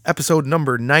episode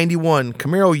number 91,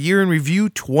 Camaro Year in Review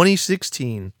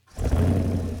 2016.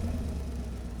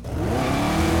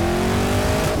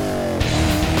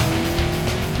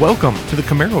 Welcome to the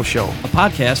Camaro Show, a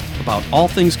podcast about all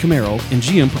things Camaro and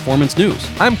GM Performance News.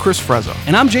 I'm Chris Frezza.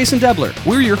 And I'm Jason Debler.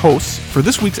 We're your hosts for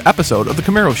this week's episode of the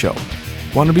Camaro Show.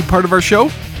 Want to be part of our show?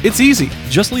 It's easy.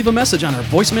 Just leave a message on our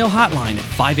voicemail hotline at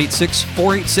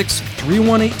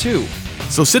 586-486-3182.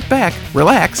 So sit back,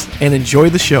 relax, and enjoy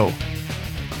the show.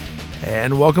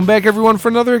 And welcome back, everyone, for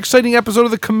another exciting episode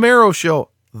of the Camaro Show,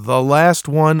 the last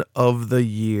one of the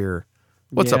year.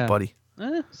 What's up, buddy?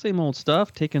 Same old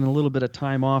stuff. Taking a little bit of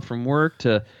time off from work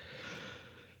to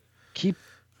keep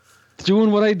doing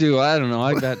what I do. I don't know.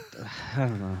 I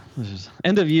don't know. This is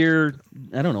end of year.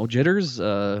 I don't know. Jitters,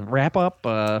 wrap up,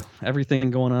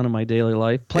 everything going on in my daily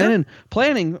life. Planning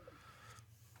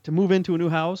to move into a new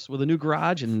house with a new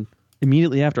garage, and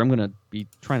immediately after, I'm going to be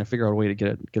trying to figure out a way to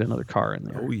get another car in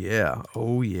there.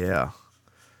 Oh yeah.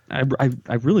 I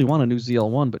really want a new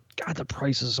ZL1, but God, the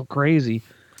price is so crazy.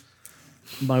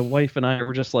 My wife and I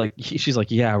were just like, she's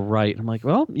like, yeah, right. I'm like,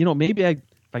 well, maybe if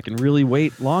I can really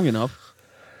wait long enough,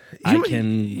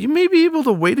 You may be able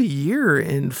to wait a year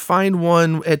and find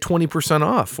one at 20%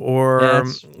 off, or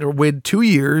wait 2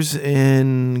 years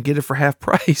and get it for half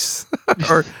price,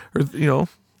 or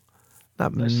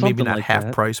maybe not half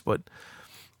that. Price, but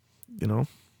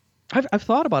I've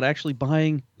thought about actually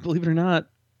buying. Believe it or not,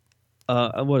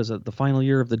 what is it? The final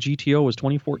year of the GTO was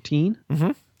 2014.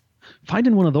 Mm-hmm.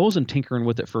 Finding one of those and tinkering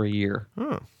with it for a year.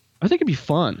 Oh. I think it'd be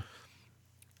fun.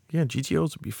 Yeah,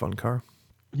 GTOs would be a fun car.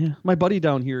 Yeah, my buddy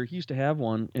down here, he used to have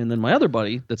one, and then my other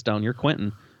buddy that's down here,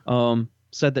 Quentin,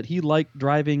 said that he liked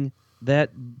driving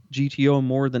that GTO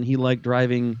more than he liked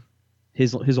driving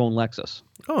his own Lexus.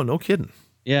 Oh, no kidding.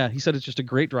 Yeah, he said it's just a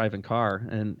great driving car,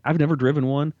 and I've never driven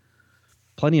one.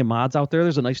 Plenty of mods out there.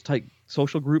 There's a nice tight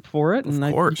social group for it, and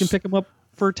you can pick them up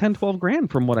for 10, 12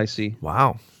 grand from what I see.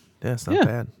 Wow. Yeah, it's not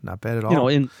bad. Not bad at all.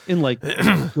 In like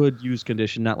good used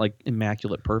condition, not like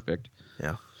immaculate perfect.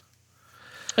 Yeah.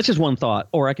 That's just one thought.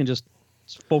 Or I can just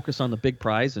focus on the big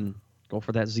prize and go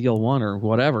for that ZL1 or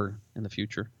whatever in the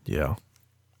future. Yeah.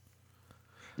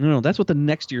 That's what the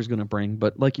next year's going to bring.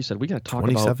 But like you said, we got to talk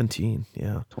 2017,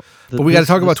 yeah. But we got to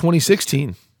talk about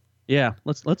 2016. Yeah,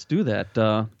 let's do that.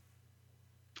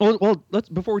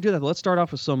 Before we do that, let's start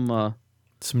off with some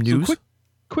news. Some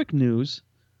quick news.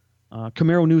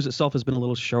 Camaro news itself has been a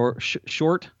little slow.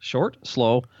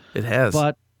 It has.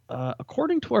 But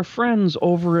according to our friends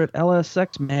over at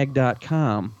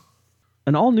lsxmag.com,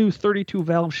 an all-new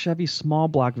 32-valve Chevy small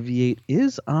block V8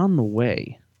 is on the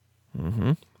way. Mm-hmm.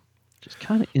 Which is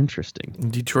kind of interesting.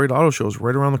 Detroit Auto Show is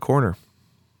right around the corner.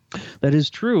 That is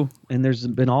true. And there's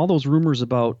been all those rumors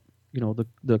about,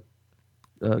 the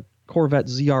Corvette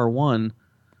ZR1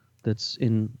 that's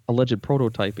in alleged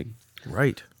prototyping.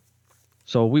 Right.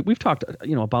 So we've talked,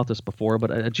 about this before,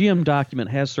 but a GM document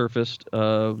has surfaced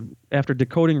after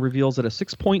decoding reveals that a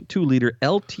 6.2-liter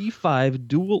LT5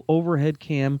 dual overhead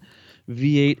cam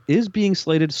V8 is being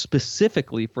slated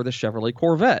specifically for the Chevrolet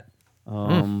Corvette.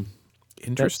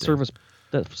 Interesting.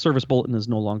 That service bulletin is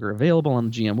no longer available on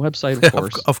the GM website, of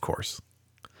course. Of course.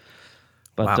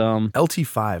 But wow.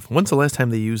 LT5. When's the last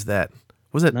time they used that?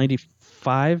 Was it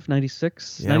 95,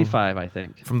 96, 95, I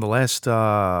think. From the last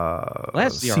ZR1.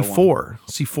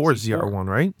 C4 ZR1,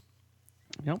 right?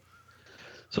 Yep.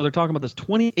 So they're talking about this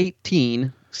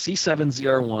 2018 C7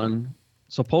 ZR1,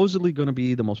 supposedly going to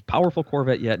be the most powerful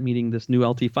Corvette yet, meaning this new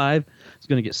LT5 is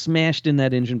going to get smashed in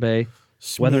that engine bay.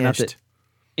 Smashed. Whether or not the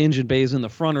engine bay is in the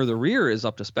front or the rear is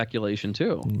up to speculation,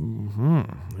 too.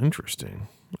 Mm-hmm. Interesting.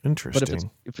 But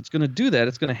if it's going to do that,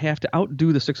 it's going to have to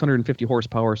outdo the 650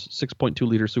 horsepower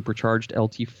 6.2-liter supercharged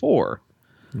LT4.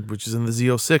 Which is in the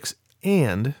Z06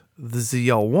 and the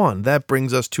ZL1. That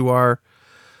brings us to our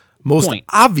most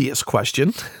obvious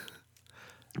question.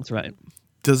 That's right.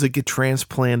 Does it get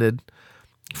transplanted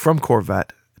from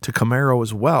Corvette to Camaro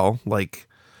as well, like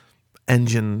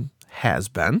engine has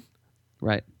been?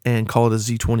 Right. And call it a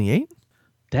Z28?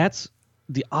 That's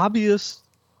the obvious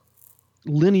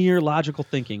linear logical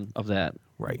thinking of that.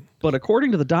 Right. But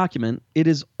according to the document, it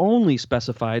is only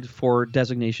specified for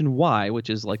designation Y,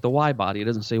 which is like the Y body. It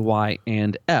doesn't say Y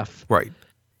and F. Right.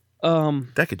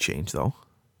 That could change, though.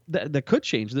 That could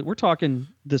change. That we're talking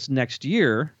this next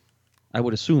year. I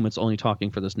would assume it's only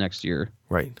talking for this next year.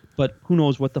 Right. But who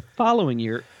knows what the following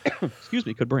year,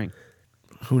 could bring.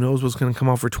 Who knows what's going to come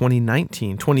out for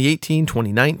 2019, 2018,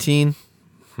 2019.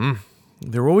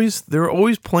 They're always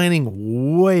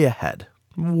planning way ahead.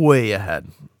 Way ahead.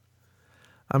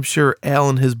 I'm sure Al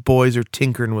and his boys are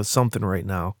tinkering with something right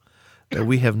now that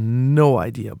we have no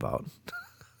idea about.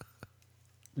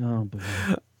 Oh boy.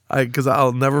 Because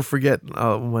I'll never forget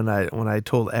when I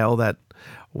told Al that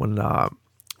when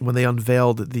they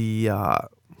unveiled the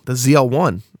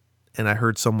ZL1, and I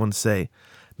heard someone say,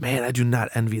 "Man, I do not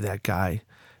envy that guy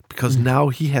because now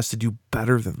he has to do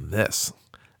better than this."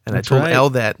 And That's I told right. Al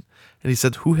that, and he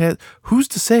said, "Who's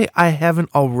to say I haven't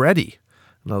already?"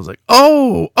 And I was like,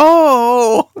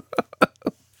 "Oh,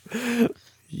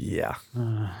 yeah."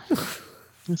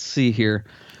 Let's see here.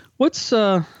 Let's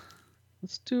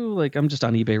do like I'm just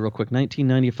on eBay real quick.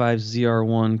 1995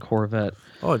 ZR1 Corvette.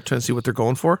 Oh, trying to see what they're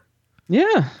going for.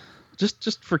 Yeah,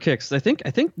 just for kicks. I think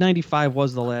 95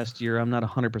 was the last year. I'm not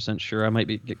 100% sure. I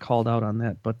might get called out on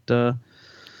that, but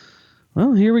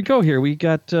well, here we go. Here we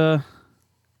got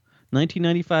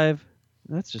 1995.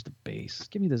 That's just a base.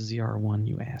 Give me the ZR1,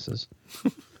 you asses.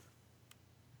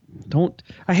 Don't.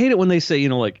 I hate it when they say,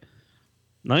 like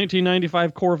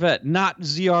 1995 Corvette, not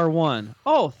ZR1.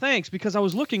 Oh, thanks, because I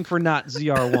was looking for not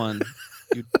ZR1.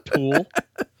 You tool.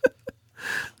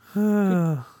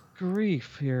 Good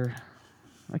grief here.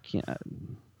 I can't.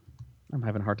 I'm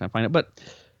having a hard time finding it. But,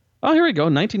 oh, here we go.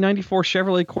 1994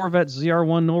 Chevrolet Corvette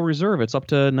ZR1 no reserve. It's up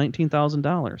to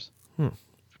 $19,000.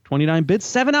 29 bids.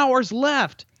 7 hours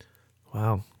left.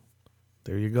 Wow.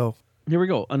 There you go. Here we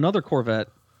go. Another Corvette.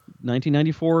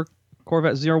 1994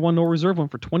 Corvette ZR1 no reserve one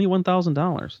for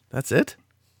 $21,000. That's it?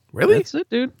 Really? That's it,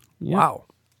 dude. Yeah. Wow.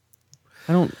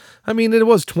 I mean, it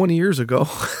was 20 years ago.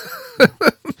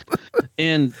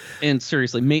 And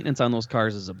seriously, maintenance on those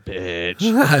cars is a bitch.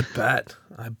 I bet.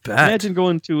 Imagine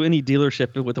going to any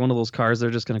dealership with one of those cars.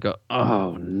 They're just going to go,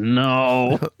 oh,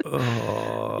 no.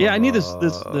 Yeah, I need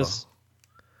this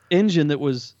engine that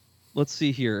was, let's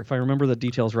see here, if I remember the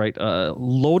details right,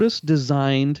 Lotus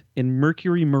designed and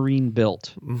Mercury Marine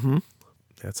built. Mm-hmm.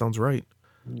 That sounds right.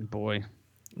 Boy.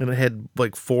 And it had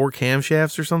like 4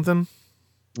 camshafts or something?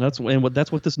 That's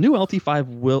what this new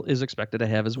LT5 is expected to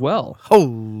have as well.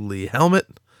 Holy helmet.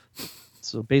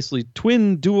 So basically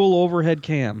twin dual overhead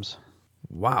cams.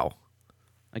 Wow.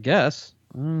 I guess.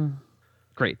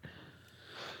 Great.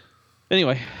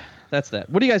 Anyway, that's that.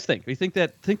 What do you guys think? Do you think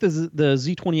the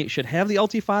Z28 should have the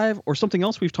LT5 or something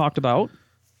else we've talked about?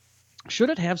 Should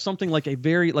it have something like a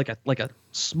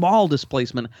small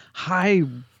displacement, high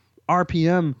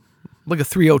RPM, like a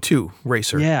 302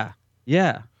 racer? Yeah.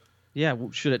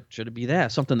 Should it be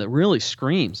that something that really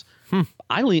screams?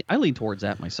 I lean towards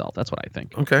that myself. That's what I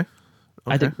think. Okay.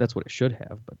 I think that's what it should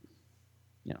have. But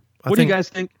yeah, what do you guys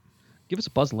think? Give us a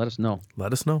buzz and let us know.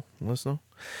 Let us know.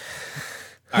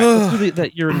 All right, let's do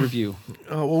that year in review.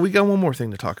 Well, we got one more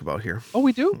thing to talk about here. Oh,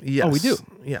 we do? Yes. Oh, we do?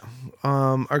 Yeah.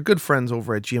 Our good friends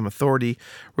over at GM Authority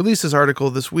released this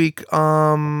article this week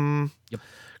called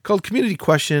Community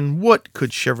Question, What Could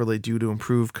Chevrolet Do to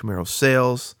Improve Camaro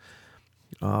Sales?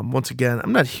 Once again,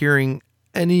 I'm not hearing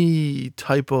any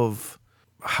type of,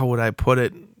 how would I put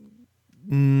it,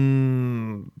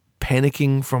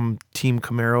 panicking from Team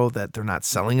Camaro that they're not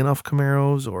selling enough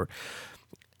Camaros or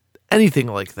anything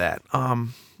like that.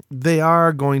 They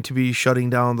are going to be shutting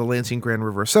down the Lansing Grand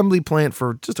River Assembly Plant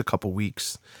for just a couple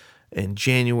weeks in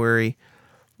January,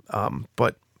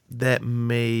 but that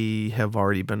may have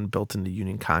already been built into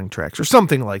union contracts or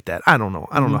something like that. I don't know.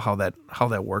 I don't know how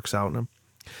that works out.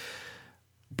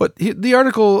 But the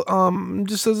article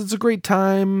just says it's a great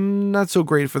time, not so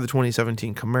great for the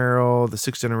 2017 Camaro. The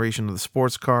 6th generation of the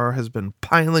sports car has been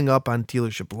piling up on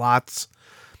dealership lots.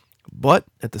 But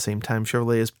at the same time,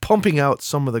 Chevrolet is pumping out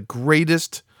some of the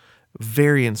greatest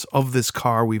variants of this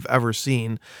car we've ever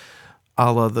seen,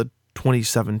 a la the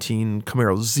 2017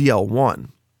 Camaro ZL1.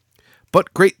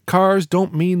 But great cars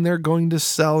don't mean they're going to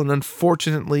sell, and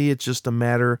unfortunately, it's just a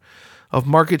matter of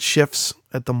market shifts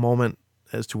at the moment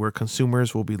as to where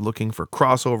consumers will be looking for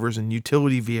crossovers and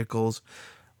utility vehicles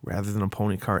rather than a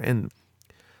pony car. And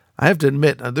I have to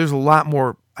admit, there's a lot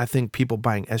more, I think, people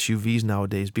buying SUVs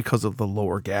nowadays because of the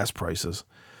lower gas prices.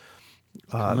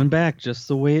 Coming back just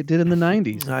the way it did in the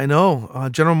 90s. I know.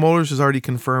 General Motors has already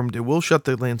confirmed it will shut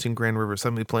the Lansing Grand River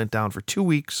Assembly Plant down for 2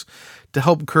 weeks to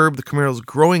help curb the Camaro's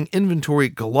growing inventory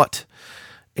glut.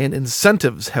 And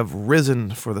incentives have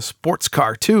risen for the sports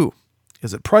car, too.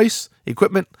 Is it price,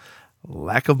 equipment,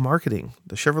 lack of marketing?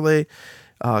 The Chevrolet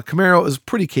Camaro is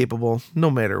pretty capable,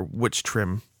 no matter which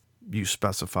trim you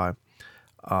specify.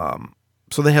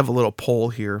 So they have a little poll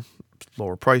here: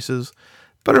 lower prices,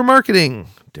 better marketing,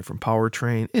 different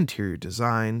powertrain, interior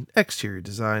design, exterior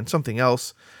design, something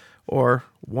else, or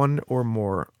one or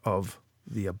more of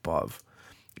the above.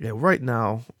 Yeah, right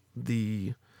now,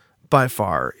 by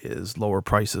far is lower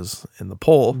prices in the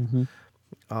poll.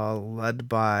 Led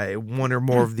by one or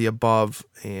more of the above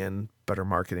and better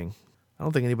marketing. I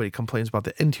don't think anybody complains about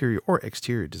the interior or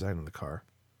exterior design of the car.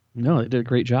 No, they did a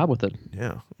great job with it.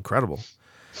 Yeah, incredible.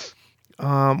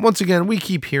 Once again, we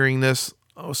keep hearing this,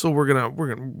 so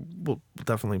we'll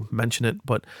definitely mention it.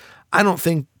 But I don't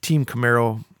think Team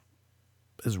Camaro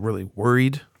is really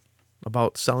worried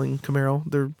about selling Camaro.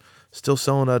 They're still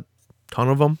selling a ton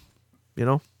of them, you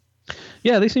know.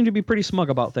 Yeah, they seem to be pretty smug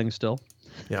about things still.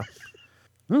 Yeah.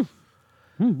 Oh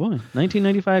boy,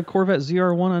 1995 Corvette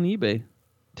ZR1 on eBay,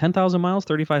 10,000 miles,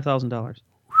 $35,000.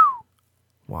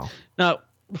 Wow. Now,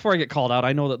 before I get called out,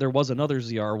 I know that there was another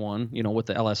ZR1, with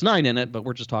the LS9 in it, but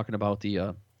we're just talking about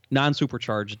the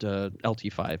non-supercharged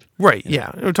LT5. Right.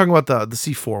 Yeah. We're talking about the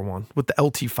C4 one with the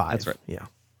LT5. That's right. Yeah.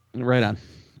 Right on.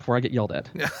 Before I get yelled at.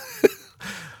 Yeah.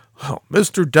 Well,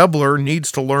 Mr. Debler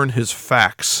needs to learn his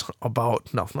facts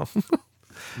about no.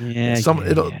 Yeah.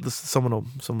 Someone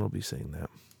will be saying that.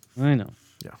 I know.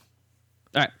 Yeah.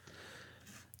 All right.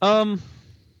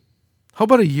 How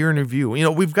about a year in review?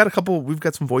 We've got some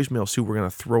voicemails too we're going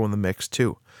to throw in the mix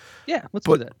too. Yeah, let's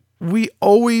do that. We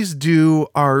always do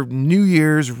our New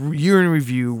Year's year in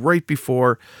review right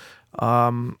before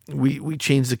we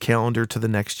change the calendar to the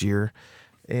next year,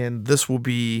 and this will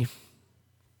be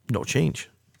no change.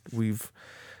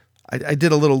 I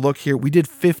did a little look here. We did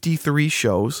 53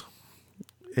 shows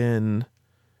in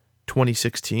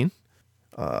 2016.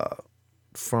 Let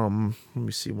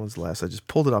me see when's the last. I just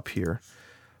pulled it up here.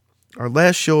 Our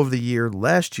last show of the year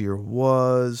last year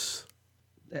was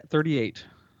At 38.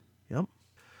 Yep.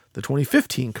 The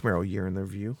 2015 Camaro year in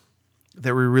review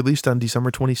that we released on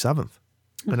December 27th.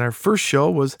 And our first show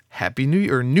was Happy New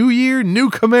Year, New Year, New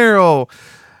Camaro.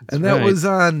 And that was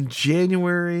on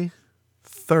January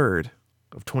 3rd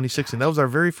of 2016. That was our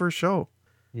very first show.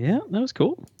 Yeah, that was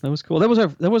cool.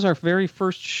 That was our very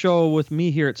first show with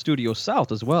me here at Studio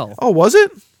South as well. Oh, was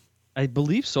it? I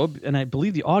believe so, and I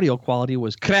believe the audio quality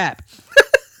was crap.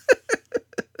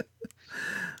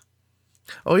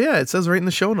 Oh, yeah, it says right in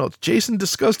the show notes. Jason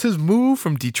discussed his move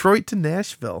from Detroit to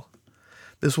Nashville.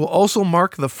 This will also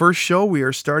mark the first show we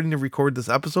are starting to record this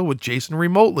episode with Jason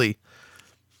remotely.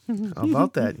 How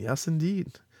about that? Yes,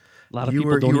 indeed. A lot of You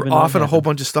people were don't even know off in what a whole happened.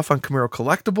 bunch of stuff on Camaro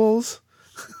collectibles.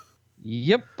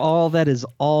 Yep, all that is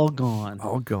all gone.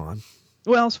 All gone.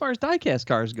 Well, as far as diecast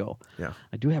cars go, Yeah.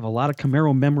 I do have a lot of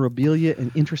Camaro memorabilia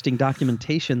and interesting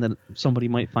documentation that somebody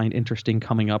might find interesting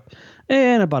coming up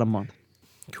in about a month.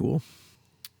 Cool.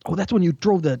 Oh, that's when you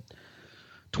drove the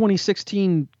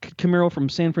 2016 Camaro from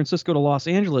San Francisco to Los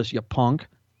Angeles, you punk.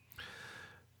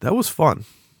 That was fun.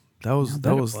 That was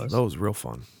bet it was. that was real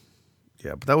fun.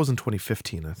 Yeah, but that was in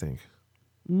 2015, I think.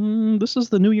 This is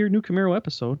the New Year, New Camaro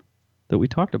episode that we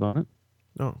talked about it.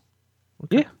 Oh.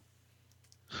 Yeah.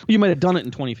 You might have done it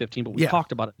in 2015, but we Yeah.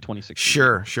 talked about it in 2016.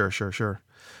 Sure. I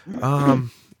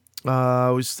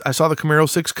saw the Camaro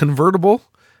 6 convertible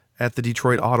at the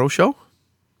Detroit Auto Show,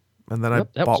 and then Yep, I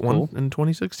that was bought one cool. in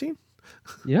 2016.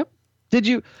 Yep. Did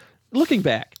you, looking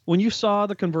back, when you saw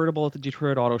the convertible at the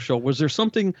Detroit Auto Show, was there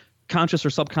something conscious or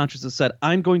subconscious that said,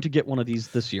 I'm going to get one of these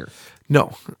this year?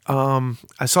 No.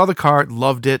 I saw the car,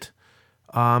 loved it.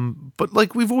 But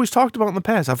like we've always talked about in the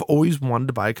past, I've always wanted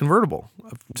to buy a convertible.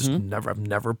 I've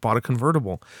never bought a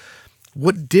convertible.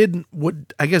 What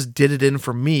I guess did it in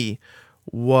for me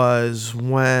was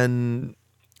when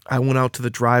I went out to the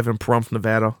drive in Pahrump,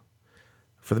 Nevada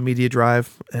for the media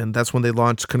drive. And that's when they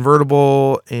launched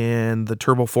convertible and the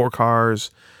Turbo 4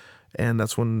 cars. And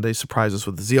that's when they surprised us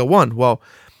with the ZL1. Well,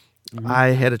 I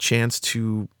had a chance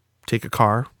to take a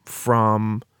car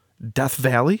from Death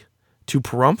Valley to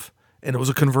Pahrump, and it was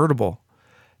a convertible.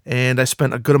 And I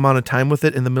spent a good amount of time with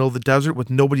it in the middle of the desert with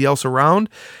nobody else around,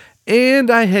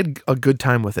 and I had a good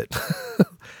time with it.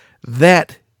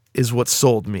 That is what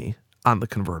sold me on the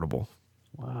convertible.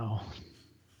 Wow.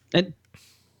 And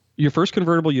your first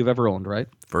convertible you've ever owned, right?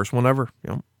 First one ever.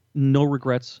 Yep. No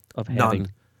regrets of having.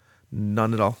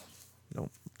 None at all. No,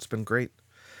 it's been great.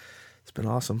 It's been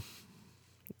awesome.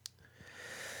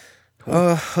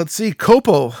 Let's see.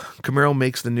 Copo Camaro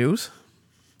makes the news.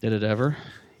 Did it ever?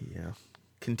 Yeah.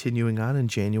 Continuing on in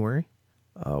January,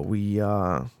 we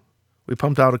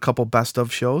pumped out a couple best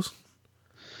of shows.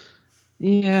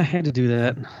 Yeah, I had to do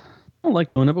that. I don't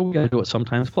like doing it, but we got to do it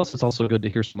sometimes. Plus, it's also good to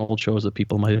hear some old shows that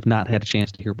people might have not had a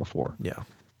chance to hear before. Yeah.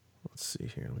 Let's see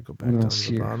here. Let me go back down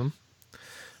to the bottom.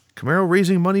 Camaro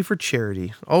raising money for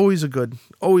charity. Always a good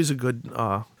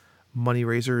money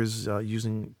raiser is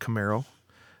using Camaro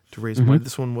to raise money.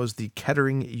 This one was the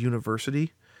Kettering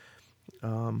University.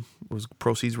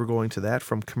 Proceeds were going to that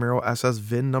from Camaro SS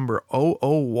VIN number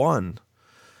 001.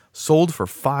 Sold for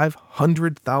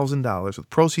 $500,000 with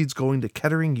proceeds going to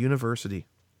Kettering University.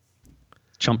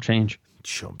 Chump change.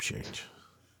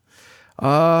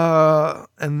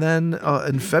 And then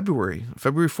in February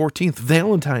 14th,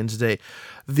 Valentine's Day,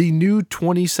 the new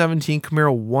 2017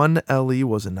 Camaro 1LE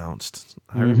was announced.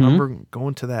 I remember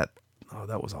going to that. Oh,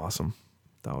 that was awesome.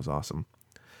 That was awesome.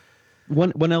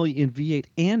 One LE in V8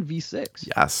 and V6.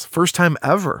 Yes, first time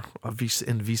ever in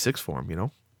V6 form, you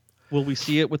know. Will we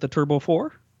see it with the Turbo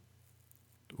 4?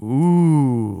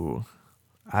 Ooh,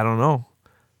 I don't know.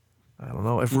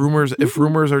 If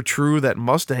rumors are true that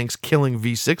Mustang's killing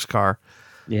V6 car,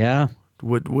 yeah,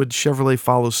 would Chevrolet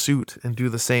follow suit and do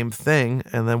the same thing?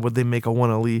 And then would they make a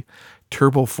 1LE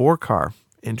Turbo 4 car?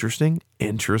 Interesting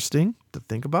to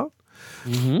think about.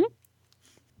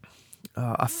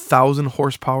 1,000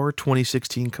 horsepower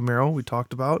 2016 Camaro we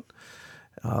talked about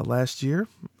last year,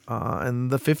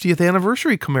 and the 50th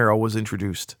anniversary Camaro was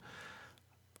introduced.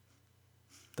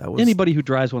 That was anybody who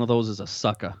drives one of those is a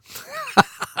sucker.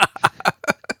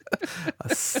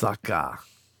 a sucker.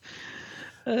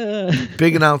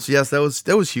 Big announcement. Yes, that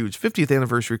was huge. 50th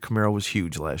anniversary Camaro was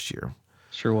huge last year.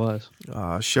 Sure was.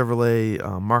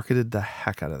 Chevrolet marketed the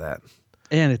heck out of that.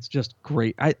 And it's just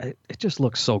great. It just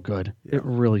looks so good. Yeah. It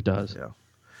really does. Yeah.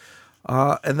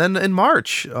 And then in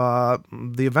March, the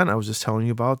event I was just telling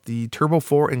you about, the Turbo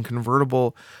 4 and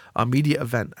convertible media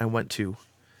event I went to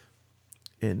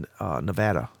in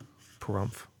Nevada,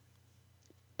 Pahrump,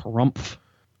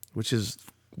 which is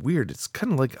weird. It's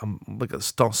kind of like a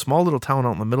small little town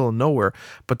out in the middle of nowhere,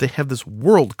 but they have this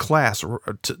world-class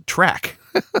track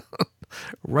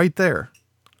right there.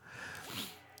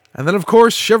 And then, of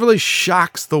course, Chevrolet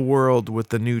shocks the world with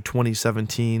the new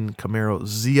 2017 Camaro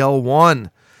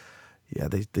ZL1. Yeah,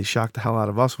 they shocked the hell out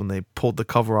of us when they pulled the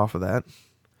cover off of that.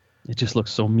 It just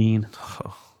looks so mean.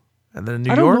 And then in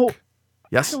New York,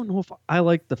 yes. I don't know if I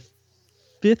like the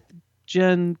 5th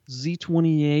gen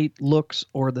Z28 looks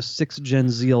or the 6th gen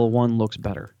ZL1 looks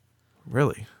better.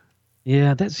 Really?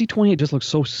 Yeah, that Z28 just looks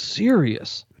so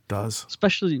serious. It does.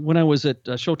 Especially when I was at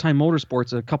Showtime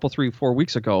Motorsports a couple, 3-4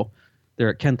 weeks ago. They're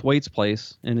at Ken Thwaite's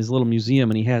place in his little museum,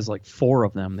 and he has like 4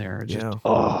 of them there. Just,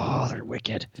 oh, they're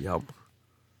wicked. Yep.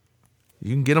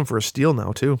 You can get them for a steal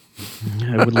now, too.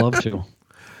 I would love to.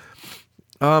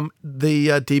 They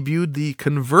debuted the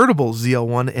convertible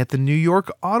ZL1 at the New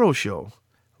York Auto Show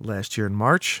last year in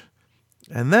March.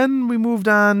 And then we moved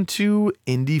on to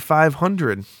Indy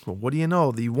 500. Well, what do you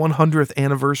know? The 100th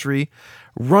anniversary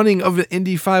running of the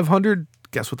Indy 500.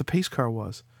 Guess what the pace car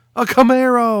was? A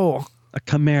Camaro. A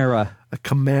Camaro.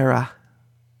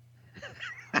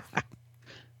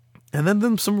 And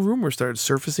then some rumors started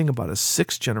surfacing about a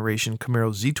 6th generation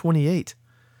Camaro Z28.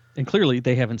 And clearly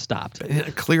they haven't stopped.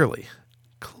 Clearly.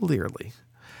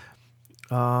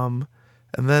 And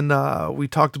then we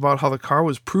talked about how the car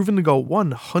was proven to go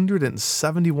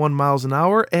 171 miles an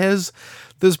hour as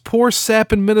this poor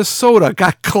sap in Minnesota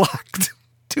got clocked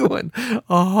doing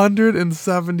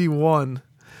 171.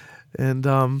 And,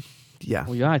 yeah.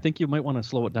 Well, yeah, I think you might want to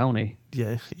slow it down, eh?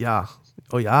 Yeah.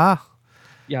 Oh, yeah?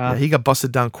 Yeah, he got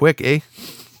busted down quick, eh?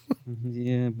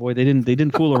 Yeah, boy, they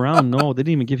didn't fool around. No, they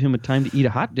didn't even give him a time to eat a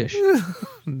hot dish.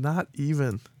 Not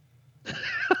even.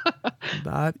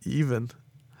 Not even.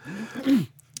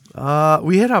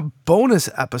 We had a bonus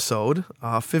episode,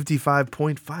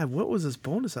 55.5. What was this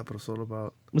bonus episode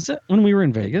about? Was that when we were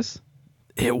in Vegas?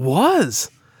 It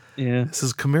was. Yeah. This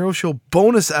is Camaro Show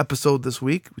bonus episode this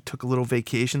week. We took a little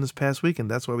vacation this past week, and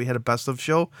that's why we had a best of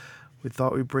show. We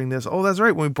thought we'd bring this. Oh, that's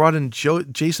right. When we brought in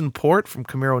Jason Port from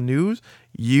Camaro News,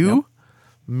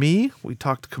 me, we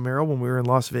talked to Camaro when we were in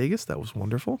Las Vegas. That was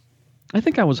wonderful. I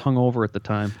think I was hungover at the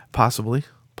time. Possibly.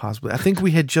 I think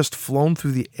we had just flown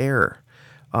through the air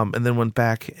and then went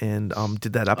back and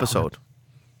did that episode.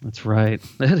 That's right.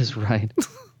 That is right.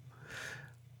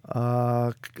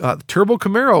 Turbo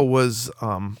Camaro was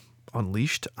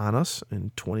unleashed on us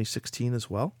in 2016 as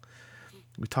well.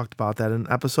 We talked about that in an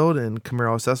episode, and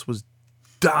Camaro SS was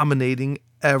dominating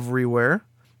everywhere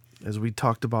as we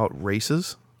talked about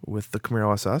races with the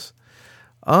Camaro SS.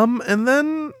 And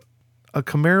then a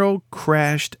Camaro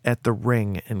crashed at the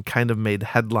ring and kind of made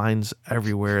headlines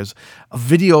everywhere as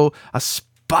a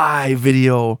spy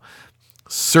video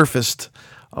surfaced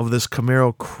of this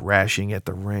Camaro crashing at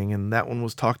the ring, and that one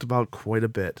was talked about quite a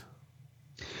bit.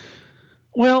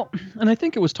 Well, and I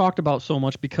think it was talked about so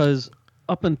much because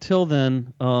up until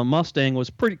then, Mustang was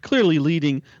pretty clearly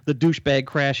leading the douchebag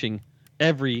crashing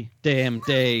every damn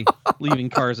day, leaving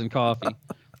cars and coffee.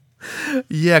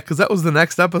 Yeah, because that was the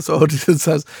next episode. It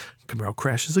says, Camaro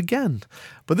crashes again.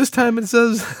 But this time it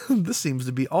says, this seems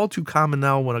to be all too common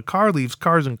now when a car leaves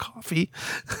cars and coffee,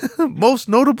 most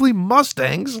notably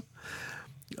Mustangs.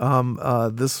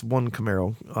 This one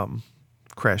Camaro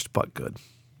crashed but good.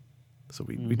 So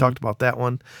we talked about that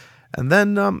one. And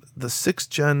then the 6th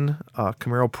gen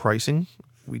Camaro pricing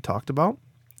we talked about.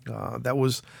 That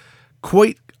was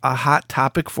quite a hot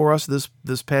topic for us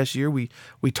this past year. We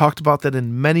talked about that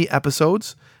in many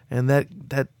episodes, and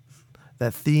that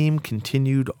theme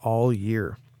continued all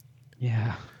year.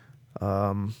 Yeah.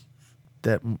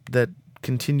 That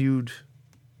continued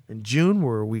in June,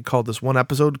 where we called this one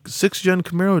episode 6th gen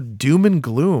Camaro Doom and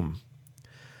Gloom.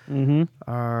 Mm-hmm.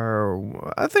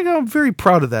 I think I'm very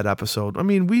proud of that episode. I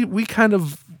mean, we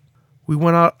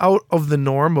went out of the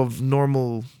norm of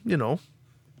normal,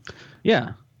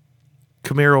 Yeah.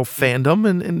 Camaro fandom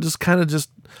and just kind of just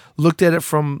looked at it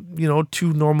from,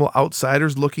 two normal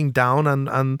outsiders looking down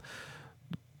on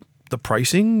the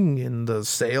pricing and the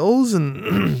sales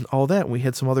and all that. And we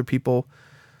had some other people,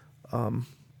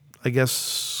 I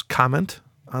guess, comment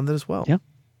on that as well. Yeah.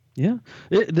 Yeah.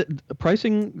 The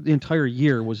pricing the entire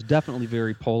year was definitely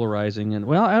very polarizing. And,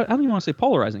 well, I don't even want to say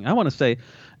polarizing. I want to say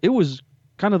it was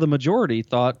kind of the majority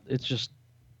thought it's just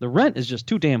the rent is just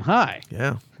too damn high.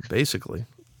 Yeah, basically.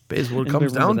 Basically what it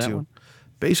comes down to.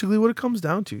 Basically what it comes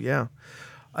down to, yeah.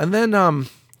 And then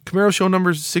Camaro show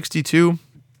number 62.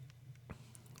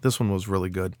 This one was really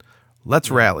good. Let's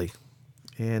Rally.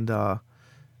 And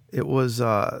it was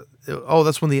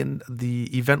that's when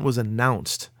the event was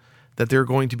announced that they're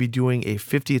going to be doing a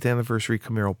 50th anniversary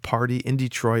Camaro party in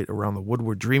Detroit around the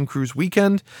Woodward Dream Cruise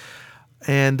weekend.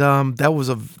 And that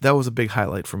was a big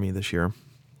highlight for me this year.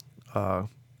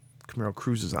 Camaro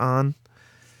Cruises On.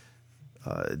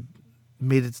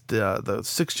 Made its the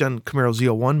 6th gen Camaro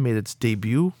Z01 made its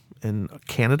debut in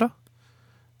Canada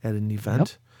at an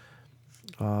event.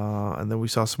 Yep. And then we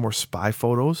saw some more spy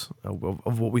photos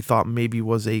of what we thought maybe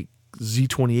was a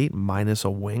Z28 minus a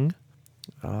wing.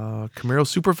 Camaro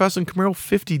Superfest and Camaro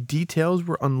 50 details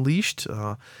were unleashed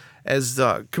as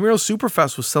Camaro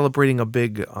Superfest was celebrating a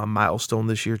big milestone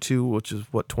this year too, which is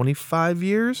 25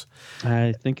 years?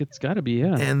 I think it's got to be,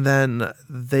 yeah. And then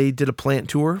they did a plant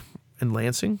tour in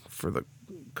Lansing for the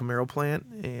Camaro plant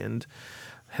and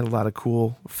had a lot of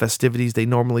cool festivities they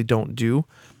normally don't do.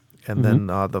 And then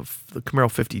the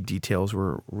Camaro 50 details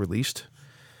were released.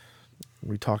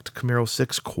 We talked Camaro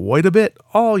 6 quite a bit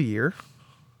all year.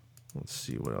 Let's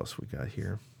see what else we got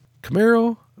here.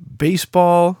 Camaro,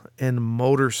 baseball, and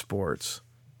motorsports.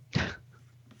 I'm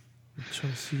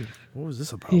trying to see. What was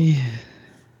this about? Yeah.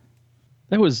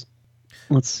 That was...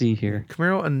 Let's see here.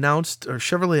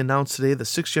 Chevrolet announced today the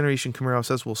 6th generation Camaro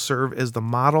SS will serve as the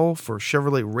model for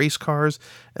Chevrolet race cars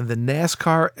and the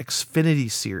NASCAR Xfinity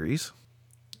Series.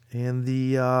 And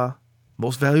the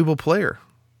most valuable player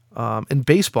in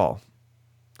baseball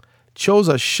chose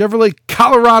a Chevrolet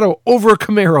Colorado over a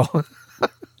Camaro.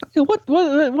 What?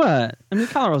 I mean,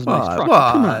 Colorado's a nice truck.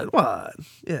 Come on. What?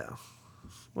 Yeah.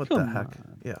 What the heck?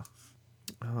 Yeah.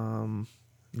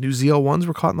 New ZL1s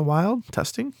were caught in the wild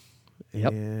testing.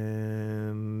 Yep.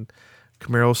 And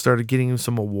Camaro started getting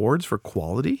some awards for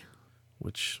quality,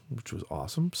 which was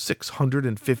awesome.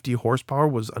 650 horsepower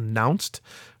was announced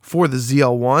for the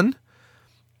ZL1.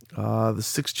 The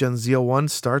 6th gen ZL1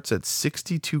 starts at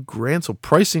 $62,000, so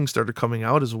pricing started coming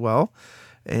out as well.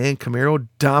 And Camaro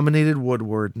dominated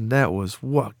Woodward, and that was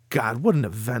what an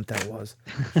event that was.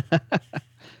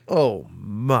 Oh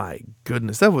my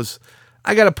goodness, that was.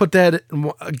 I got to put that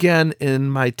again in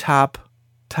my top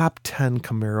 10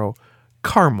 Camaro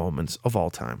car moments of all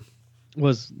time.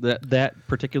 Was that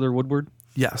particular Woodward?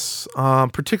 Yes,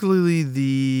 particularly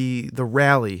the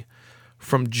rally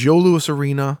from Joe Louis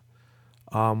Arena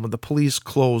when the police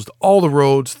closed all the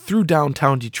roads through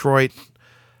downtown Detroit,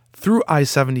 through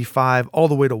I-75, all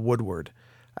the way to Woodward.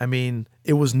 I mean,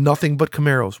 it was nothing but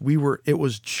Camaros. It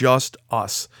was just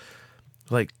us,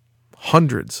 like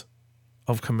hundreds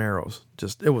of Camaros.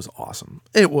 It was awesome.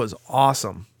 It was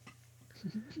awesome.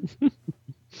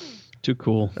 Too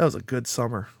cool. That was a good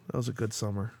summer. Let's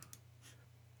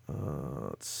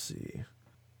see.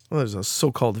 Well, there's a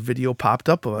so-called video popped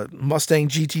up of a Mustang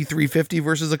GT350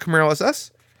 versus a Camaro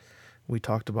SS. We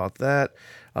talked about that.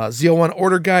 ZL1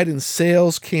 order guide and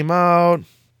sales came out,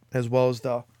 as well as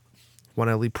the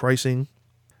 1LE pricing.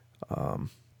 Camaro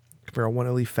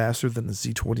 1LE faster than the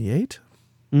Z28.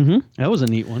 Mm-hmm. That was a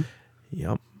neat one.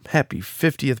 Yep. Happy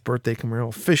 50th birthday, Camaro,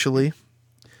 officially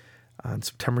on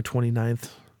September 29th,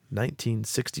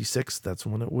 1966. That's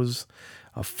when it was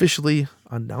officially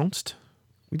announced.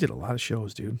 We did a lot of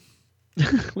shows, dude.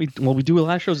 we do a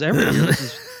lot of shows every year.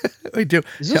 We do.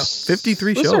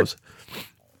 53 shows.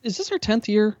 Is this our 10th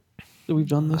year that we've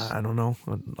done this? I don't know.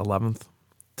 11th,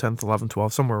 10th, 11th,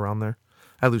 12th, somewhere around there.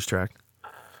 I lose track.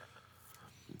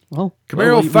 Well,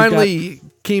 Camaro finally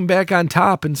came back on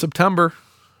top in September.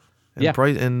 In yeah.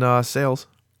 Price and sales.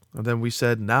 And then we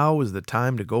said, now is the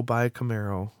time to go buy a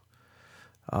Camaro.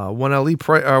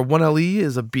 1LE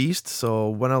is a beast,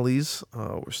 so 1LEs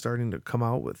we're starting to come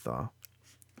out with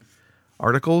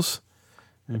articles,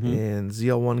 and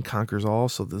ZL1 conquers all.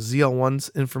 So the ZL1's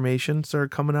information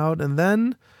started coming out, and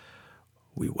then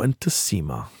we went to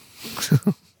SEMA.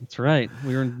 That's right.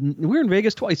 We were in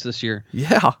Vegas twice this year.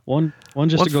 Yeah, one just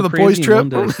Once to go for the crazy, boys' and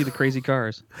trip. one to see the crazy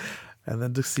cars. And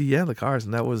then to see the cars,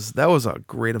 and that was a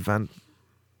great event.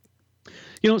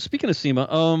 Speaking of SEMA,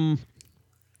 I'll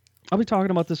be talking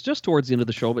about this just towards the end of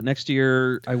the show, but next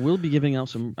year I will be giving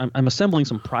out I'm assembling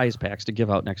some prize packs to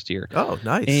give out next year. Oh,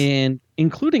 nice. And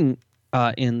including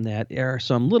in that are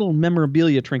some little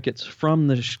memorabilia trinkets from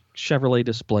the Chevrolet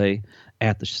display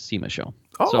at the SEMA show.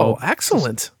 Oh, so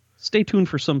excellent. Stay tuned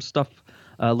for some stuff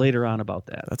later on about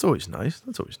that. That's always nice.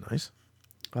 The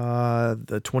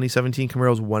 2017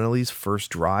 Camaro's 1LE's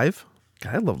first drive.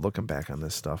 God, I love looking back on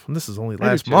this stuff. And this is only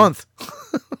last month.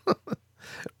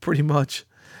 Pretty much.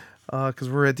 Because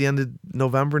we're at the end of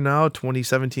November now.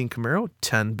 2017 Camaro,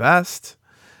 10 best.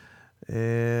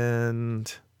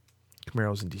 And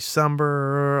Camaro's in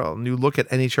December. A new look at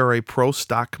NHRA Pro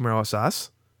stock Camaro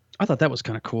SS. I thought that was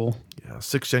kind of cool. Yeah,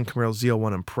 6th Gen Camaro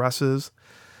ZL1 impresses.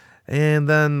 And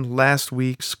then last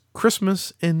week's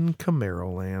Christmas in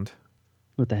Camaro Land.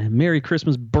 With the Merry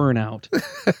Christmas burnout.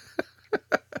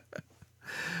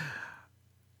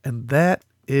 And that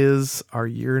is our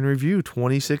year in review,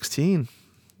 2016.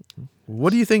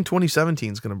 What do you think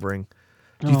 2017 is going to bring?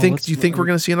 Do you think we're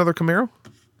going to see another Camaro?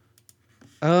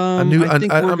 I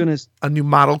think we're going to a new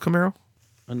model Camaro,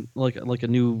 like a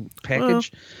new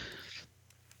package.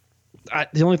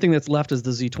 The only thing that's left is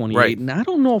the Z28, right. And I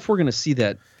don't know if we're going to see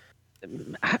that.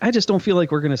 I just don't feel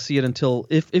like we're going to see it until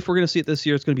if we're going to see it this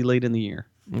year, it's going to be late in the year.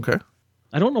 Okay.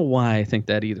 I don't know why I think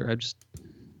that either.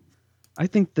 I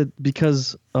think that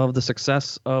because of the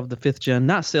success of the 5th gen,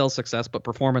 not sales success, but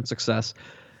performance success,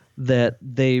 that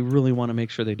they really want to make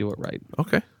sure they do it right.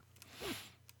 Okay.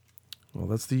 Well,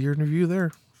 that's the year in review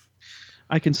there.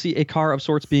 I can see a car of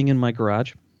sorts being in my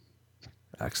garage.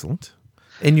 Excellent.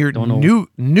 In your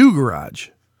new garage.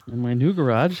 In my new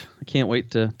garage. I can't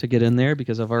wait to get in there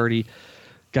because I've already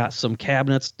got some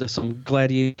cabinets, some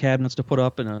Gladiator cabinets to put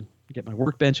up and get my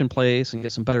workbench in place and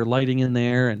get some better lighting in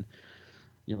there and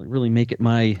really make it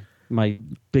my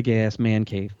big ass man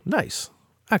cave. Nice.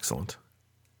 Excellent.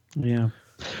 Yeah.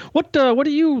 What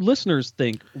do you listeners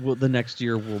think the next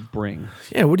year will bring?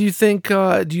 Yeah, what do you think?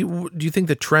 Do you think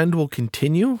the trend will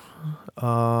continue?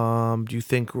 Do you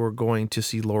think we're going to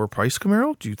see lower price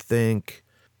Camaro? Do you think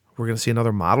we're going to see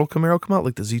another model Camaro come out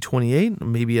like the Z28?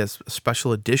 Maybe a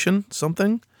special edition,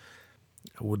 something?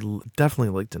 I would definitely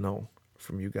like to know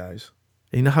from you guys.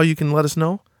 And you know how you can let us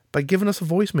know? By giving us a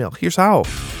voicemail. Here's how.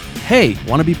 Hey,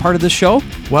 want to be part of this show?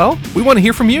 Well, we want to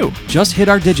hear from you. Just hit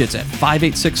our digits at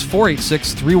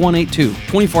 586-486-3182,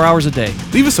 24 hours a day.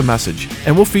 Leave us a message,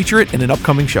 and we'll feature it in an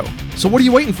upcoming show. So what are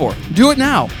you waiting for? Do it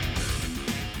now.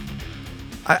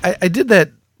 I did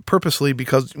that purposely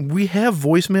because we have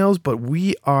voicemails, but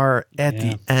we are at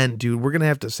the end, dude. We're going to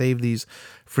have to save these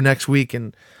for next week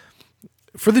and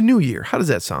for the new year. How does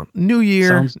that sound? New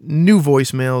year, new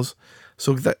voicemails.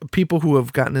 So that people who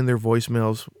have gotten in their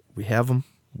voicemails, we have them.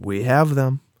 We have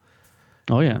them.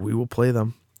 Oh, yeah. We will play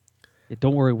them.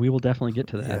 Don't worry. We will definitely get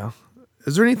to that. Yeah.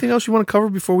 Is there anything else you want to cover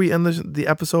before we end the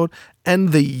episode?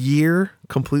 End the year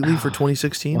completely for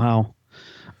 2016? Wow.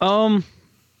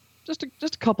 Just a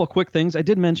couple of quick things. I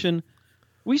did mention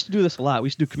we used to do this a lot. We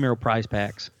used to do Camaro prize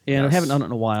packs, and I haven't done it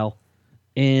in a while.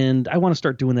 And I want to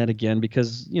start doing that again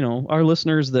because, our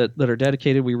listeners that are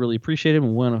dedicated, we really appreciate it and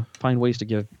we want to find ways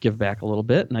to give back a little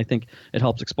bit. And I think it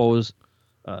helps expose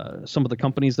some of the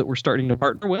companies that we're starting to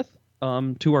partner with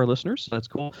to our listeners. So that's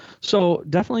cool. So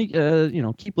definitely,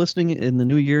 keep listening in the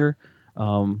new year.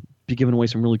 Be giving away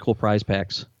some really cool prize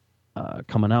packs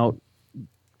coming out.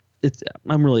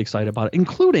 I'm really excited about it,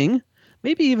 including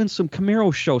maybe even some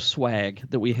Camaro show swag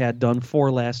that we had done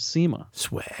for last SEMA.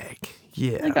 Swag.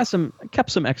 Yeah. I kept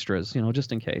some extras,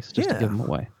 just in case, just to give them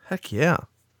away. Heck yeah.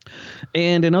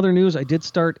 And in other news, I did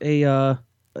start a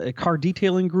car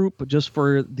detailing group just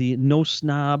for the no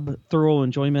snob, thorough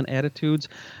enjoyment attitudes,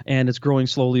 and it's growing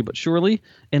slowly but surely.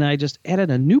 And I just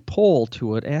added a new poll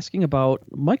to it asking about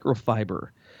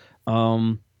microfiber,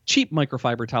 cheap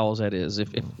microfiber towels. That is, if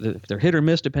they're hit or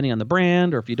miss depending on the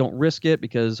brand, or if you don't risk it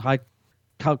because high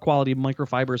quality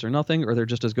microfibers are nothing, or they're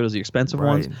just as good as the expensive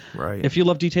ones. Right. If you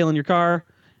love detailing your car,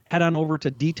 head on over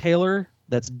to Detailer.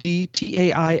 That's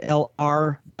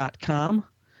DTAILR.com.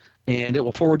 And it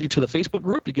will forward you to the Facebook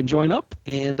group. You can join up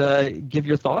and give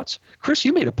your thoughts. Chris,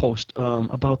 you made a post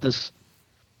about this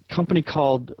company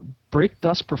called Brake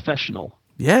Dust Professional.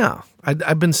 Yeah,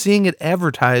 I've been seeing it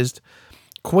advertised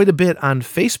quite a bit on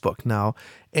Facebook now.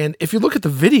 And if you look at the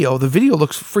video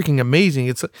looks freaking amazing.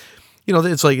 It's,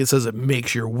 it's like it says it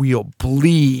makes your wheel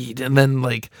bleed, and then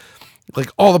like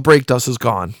all the brake dust is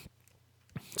gone.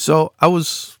 So I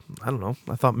don't know.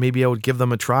 I thought maybe I would give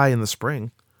them a try in the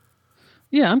spring.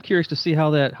 Yeah, I'm curious to see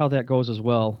how that goes as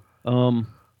well.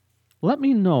 Let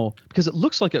me know, because it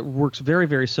looks like it works very,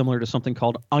 very similar to something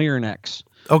called Iron X.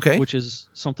 Okay. Which is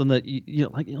something that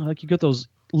like you get those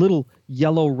little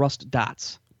yellow rust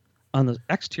dots on the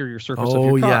exterior surface of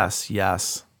your car. Oh,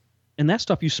 yes. And that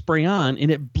stuff you spray on,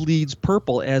 and it bleeds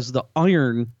purple as the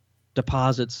iron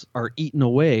deposits are eaten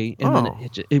away, and then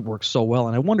it works so well.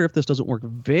 And I wonder if this doesn't work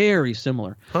very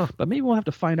similar. Huh. But maybe we'll have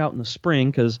to find out in the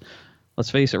spring, because let's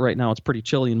face it, right now it's pretty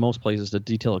chilly in most places to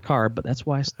detail a car. But that's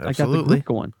why I got the group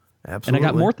going. Absolutely. And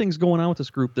I got more things going on with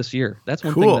this group this year. That's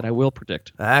one Cool. thing that I will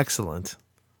predict. Excellent.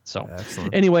 So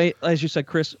Excellent. Anyway, as you said,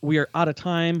 Chris, we are out of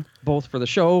time, both for the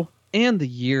show and the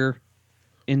year.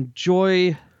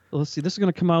 Enjoy. Let's see, this is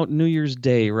going to come out New Year's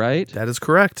Day, right? That is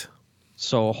correct.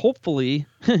 So hopefully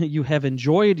you have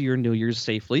enjoyed your New Year's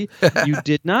safely. You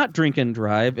did not drink and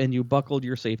drive, and you buckled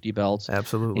your safety belts.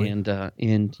 Absolutely.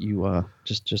 And you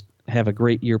just have a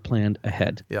great year planned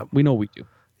ahead. Yep. We know we do.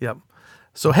 Yep.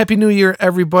 So Happy New Year,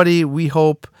 everybody. We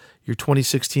hope your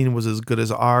 2016 was as good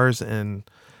as ours, and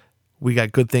we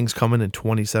got good things coming in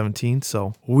 2017.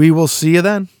 So we will see you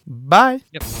then. Bye.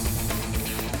 Yep.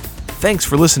 Thanks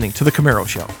for listening to The Camaro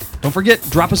Show. Don't forget,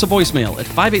 drop us a voicemail at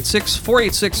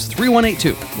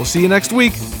 586-486-3182. We'll see you next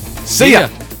week. See ya.